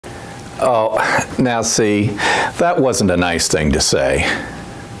Oh, now see, that wasn't a nice thing to say.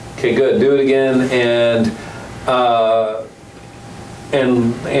 Okay, good. Do it again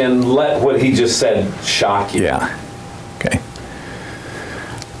and let what he just said shock you. Yeah. Okay.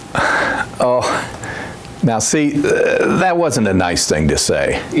 Oh, now see, that wasn't a nice thing to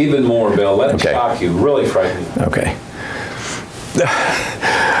say. Even more, Bill. Let it Okay. shock you. Really frightening. Okay.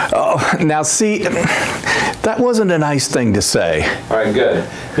 Oh, now see, that wasn't a nice thing to say. All right, good.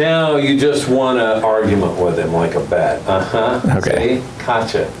 Now you just won an argument with him like a bet. Okay. See?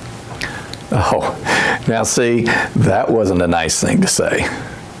 Gotcha. Oh, now see, that wasn't a nice thing to say.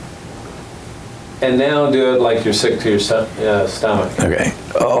 And now do it like you're sick to your stomach. Okay.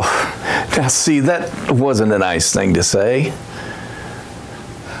 Oh, now see, that wasn't a nice thing to say.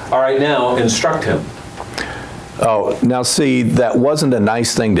 All right, now instruct him. Oh, now see, that wasn't a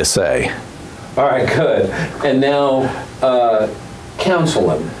nice thing to say. All right, good. And now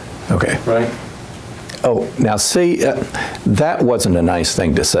counsel him, Okay. right? Oh, now see, that wasn't a nice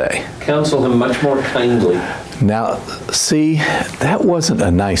thing to say. Counsel him much more kindly. Now, see, that wasn't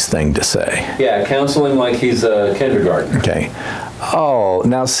a nice thing to say. Yeah, counsel him like he's a kindergartner. Okay. Oh,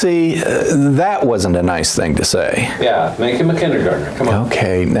 now see, that wasn't a nice thing to say. Yeah, make him a kindergartner. Come on.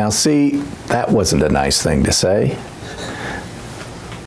 Okay, now see, that wasn't a nice thing to say.